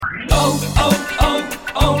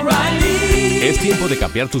tiempo de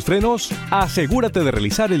cambiar tus frenos? Asegúrate de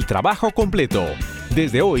realizar el trabajo completo.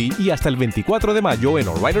 Desde hoy y hasta el 24 de mayo en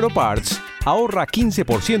O'Reilly Auto Parts, ahorra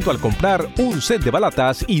 15% al comprar un set de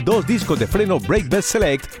balatas y 2 discos de freno Brake Best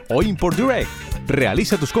Select o Import Direct.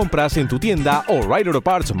 Realiza tus compras en tu tienda O'Reilly Auto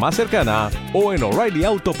Parts más cercana o en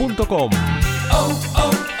O'ReillyAuto.com.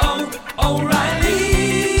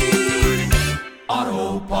 O'Reilly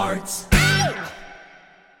Auto Parts.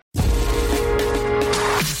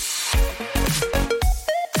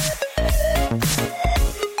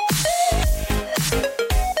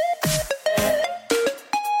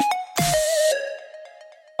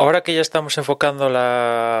 Ahora que ya estamos enfocando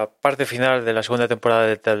la parte final de la segunda temporada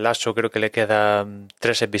de Ted Lasso, creo que le quedan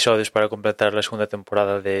 3 episodios para completar la segunda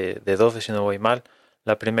temporada de 12, si no voy mal.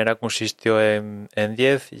 La primera consistió en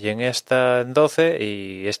 10 y en esta en 12,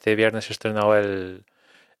 y este viernes se estrenó el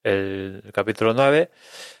capítulo 9.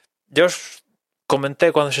 Yo os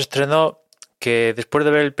comenté cuando se estrenó que después de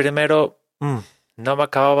ver el primero no me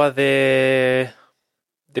acababa no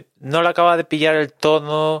le acababa de pillar el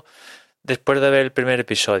tono después de ver el primer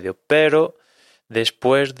episodio, pero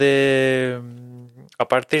a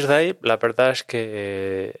partir de ahí, la verdad es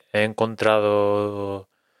que he encontrado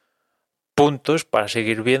puntos para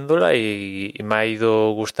seguir viéndola y me ha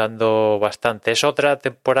ido gustando bastante. Es otra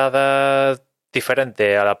temporada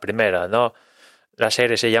diferente a la primera, ¿no? La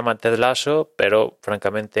serie se llama Ted Lasso, pero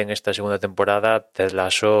francamente en esta segunda temporada Ted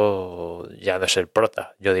Lasso ya no es el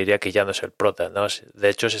prota. Yo diría que ya no es el prota, ¿no? De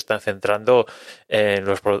hecho, se están centrando en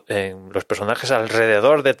los personajes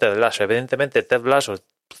alrededor de Ted Lasso. Evidentemente, Ted Lasso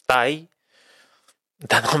está ahí,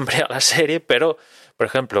 da nombre a la serie, pero, por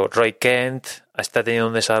ejemplo, Roy Kent está teniendo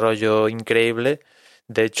un desarrollo increíble.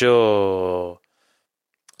 De hecho,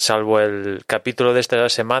 salvo el capítulo de esta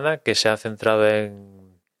semana, que se ha centrado en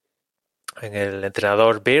el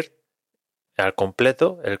entrenador Beard, al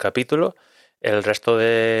completo, el capítulo, el resto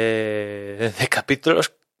de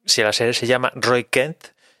capítulos, si la serie se llama Roy Kent,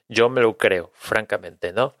 yo me lo creo,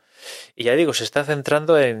 francamente, ¿no? Y ya digo, se está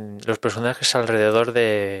centrando en los personajes alrededor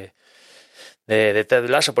de Ted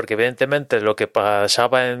Lasso, porque evidentemente lo que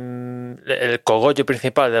pasaba en el cogollo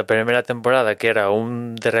principal de la primera temporada, que era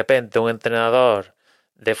de repente un entrenador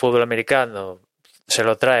de fútbol americano, se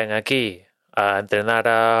lo traen aquí a entrenar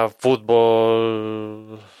a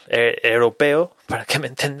fútbol europeo, para que me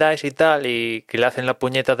entendáis y tal, y que le hacen la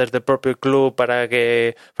puñeta desde el propio club para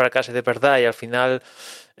que fracase de verdad, y al final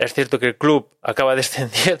es cierto que el club acaba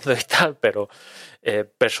descendiendo y tal, pero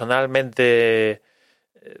personalmente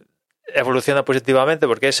evoluciona positivamente,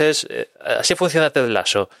 porque así funciona Ted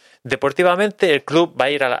Lasso. Deportivamente el club va a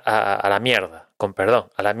ir a la mierda, con perdón,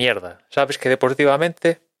 a la mierda. Sabes que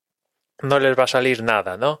deportivamente no les va a salir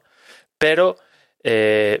nada, ¿no? Pero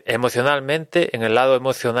emocionalmente, en el lado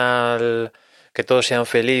emocional, que todos sean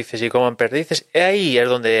felices y coman perdices, ahí es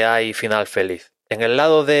donde hay final feliz. En el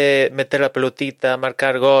lado de meter la pelotita,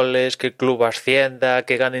 marcar goles, que el club ascienda,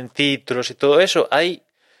 que ganen títulos y todo eso, ahí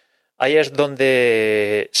es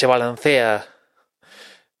donde se balancea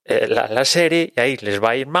la serie, y ahí les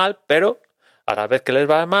va a ir mal, pero a la vez que les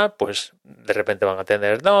va mal, pues de repente van a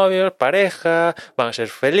tener novios, pareja, van a ser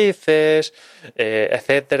felices,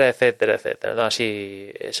 etcétera, etcétera, etcétera, ¿no?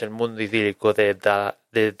 Así es el mundo idílico de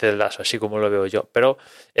Lasso, así como lo veo yo. Pero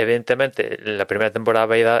evidentemente la primera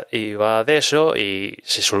temporada iba de eso y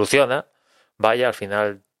se soluciona. Vaya, al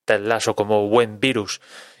final Ted Lasso, como buen virus,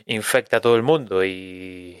 infecta a todo el mundo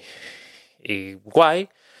y guay,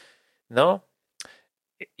 ¿no?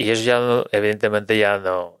 Y eso ya evidentemente ya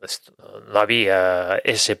no había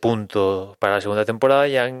ese punto para la segunda temporada,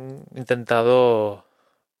 y han intentado,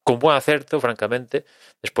 con buen acierto, francamente,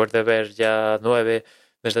 después de ver ya 9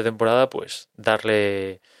 de esta temporada, pues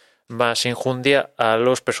darle más enjundia a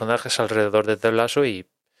los personajes alrededor de Ted Lasso, y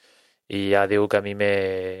ya digo que a mí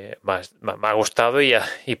me ha gustado, y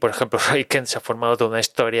por ejemplo Roy Kent se ha formado toda una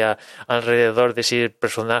historia alrededor de si el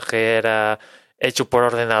personaje era hecho por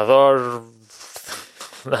ordenador,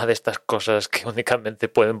 una de estas cosas que únicamente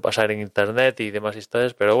pueden pasar en internet y demás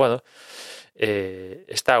historias, pero bueno,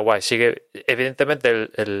 está guay. Sigue,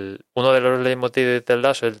 evidentemente, uno de los leitmotiv de Ted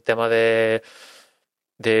Lasso, el tema de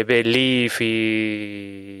belief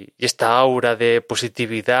y esta aura de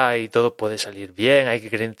positividad, y todo puede salir bien, hay que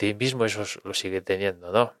creer en ti mismo, eso lo sigue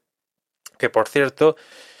teniendo, ¿no? Que por cierto,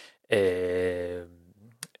 la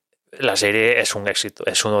serie es un éxito,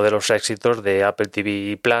 es uno de los éxitos de Apple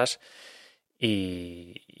TV Plus,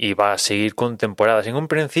 y va a seguir con temporadas. En un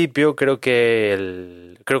principio creo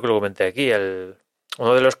que lo comenté aquí,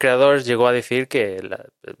 uno de los creadores llegó a decir que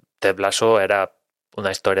Ted Lasso era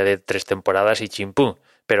una historia de 3 temporadas y chimpún,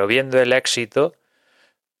 pero viendo el éxito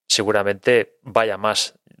seguramente vaya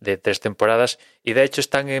más. de 3 temporadas, y de hecho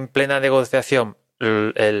están en plena negociación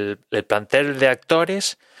el plantel de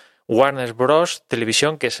actores, Warner Bros.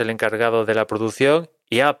 Televisión, que es el encargado de la producción,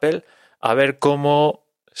 y Apple, a ver cómo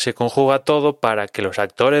se conjuga todo para que los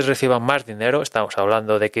actores reciban más dinero. Estamos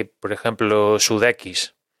hablando de que, por ejemplo,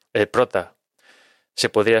 Sudeikis, el prota, se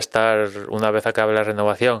podría estar, una vez acabe la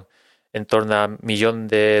renovación, en torno a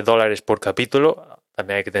 $1.000.000 por capítulo.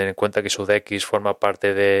 También hay que tener en cuenta que Sudeikis forma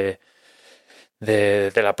parte de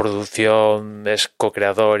la producción, es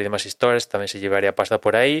co-creador y demás historias, también se llevaría pasta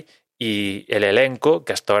por ahí, y el elenco,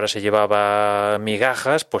 que hasta ahora se llevaba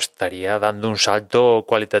migajas, pues estaría dando un salto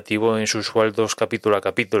cualitativo en sus sueldos capítulo a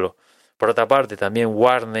capítulo. Por otra parte, también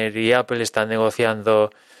Warner y Apple están negociando,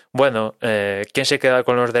 bueno, quién se queda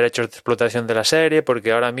con los derechos de explotación de la serie,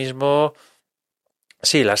 porque ahora mismo,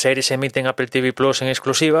 sí, la serie se emite en Apple TV Plus en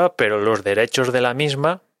exclusiva, pero los derechos de la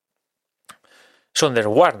misma son de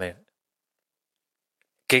Warner.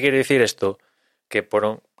 ¿Qué quiere decir esto? Que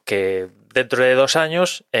dentro de 2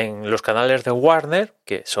 años en los canales de Warner,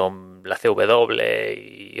 que son la CW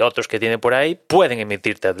y otros que tiene por ahí, pueden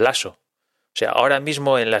emitir Ted Lasso. O sea, ahora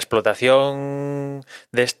mismo en la explotación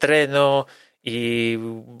de estreno y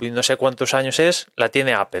no sé cuántos años la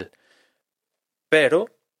tiene Apple. Pero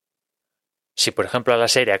si por ejemplo la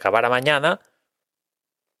serie acabara mañana,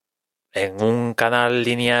 en un canal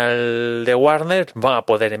lineal de Warner van a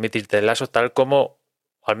poder emitir Ted Lasso tal como,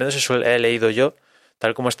 al menos eso he leído yo,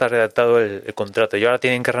 tal como está redactado el contrato. Y ahora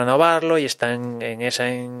tienen que renovarlo y están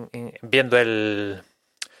viendo el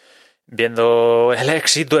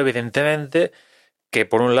éxito, evidentemente, que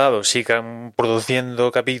por un lado sigan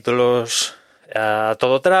produciendo capítulos a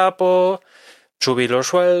todo trapo, subir los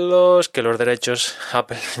sueldos, que los derechos,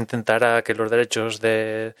 Apple intentará que los derechos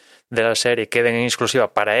de la serie queden en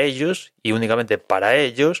exclusiva para ellos y únicamente para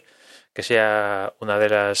ellos, que sea una de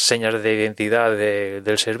las señas de identidad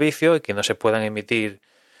del servicio y que no se puedan emitir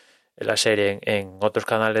la serie en otros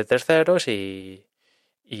canales terceros y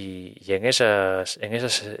en esas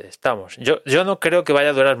estamos. Yo no creo que vaya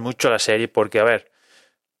a durar mucho la serie porque, a ver,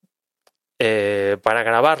 para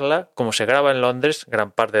grabarla, como se graba en Londres,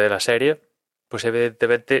 gran parte de la serie, pues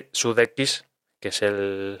evidentemente Sudeikis, que es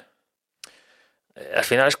al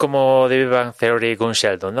final es como The Big Bang Theory con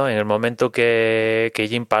Sheldon, ¿no? En el momento que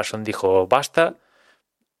Jim Parsons dijo basta,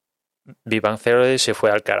 Big Bang Theory se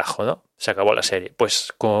fue al carajo, ¿no? Se acabó la serie.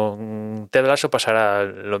 Pues con Ted Lasso pasará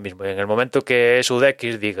lo mismo. En el momento que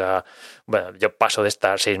Sudeikis diga, bueno, yo paso de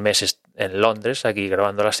estar 6 meses en Londres aquí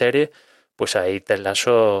grabando la serie, pues ahí Ted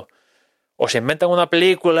Lasso o se inventan una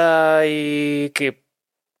película y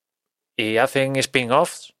hacen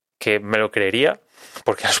spin-offs, que me lo creería,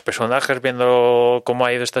 porque los personajes, viendo cómo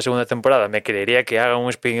ha ido esta segunda temporada, me creería que hagan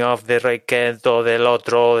un spin-off de Ray Kent o del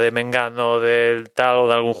otro, de Mengano, del tal o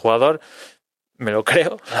de algún jugador. Me lo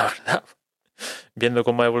creo, la verdad, viendo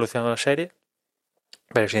cómo ha evolucionado la serie.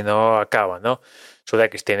 Pero si no, acaba, ¿no?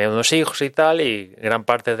 Sudeikis tiene unos hijos y tal, y gran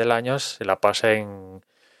parte del año se la pasa en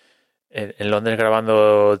Londres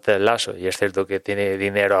grabando Ted Lasso. Y es cierto que tiene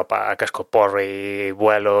dinero a cascoporro y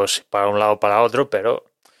vuelos para un lado o para otro, pero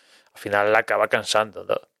al final la acaba cansando,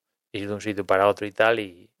 ¿no? Ir de un sitio para otro y tal,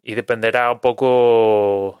 y dependerá un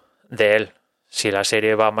poco de él. Si la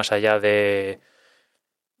serie va más allá de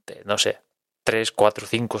no sé, 3, 4,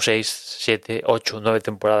 5, 6, 7, 8, 9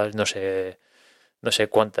 temporadas, no sé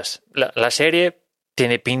cuántas. La serie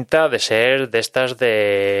tiene pinta de ser de estas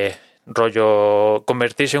de rollo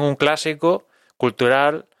convertirse en un clásico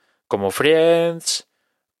cultural como Friends,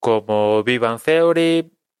 como Big Bang Theory.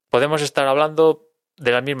 Podemos estar hablando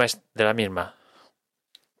de la misma.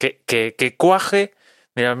 Que cuaje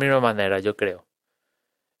de la misma manera, yo creo.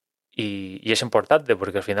 Y es importante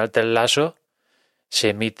porque al final Ted Lasso se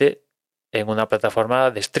emite en una plataforma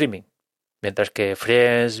de streaming, mientras que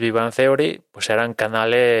Friends, Big Bang Theory pues eran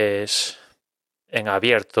canales en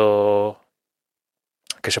abierto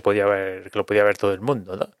que lo podía ver todo el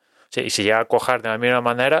mundo, ¿no? Sí, y si llega a cuajar de la misma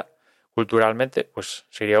manera culturalmente, pues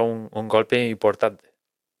sería un golpe importante.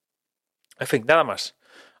 En fin, nada más.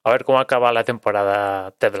 A ver cómo acaba la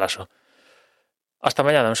temporada Ted Lasso. Hasta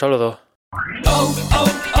mañana, un saludo.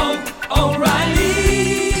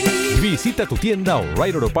 Visita tu tienda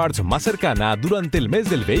O'Reilly Auto Parts más cercana durante el mes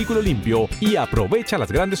del vehículo limpio y aprovecha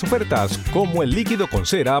las grandes ofertas como el líquido con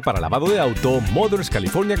cera para lavado de auto Mother's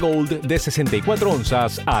California Gold de 64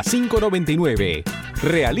 onzas a $5.99.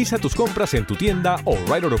 Realiza tus compras en tu tienda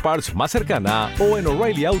O'Reilly Auto Parts más cercana o en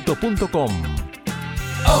O'ReillyAuto.com.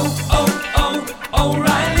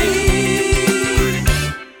 O'Reilly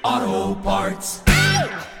Auto Parts.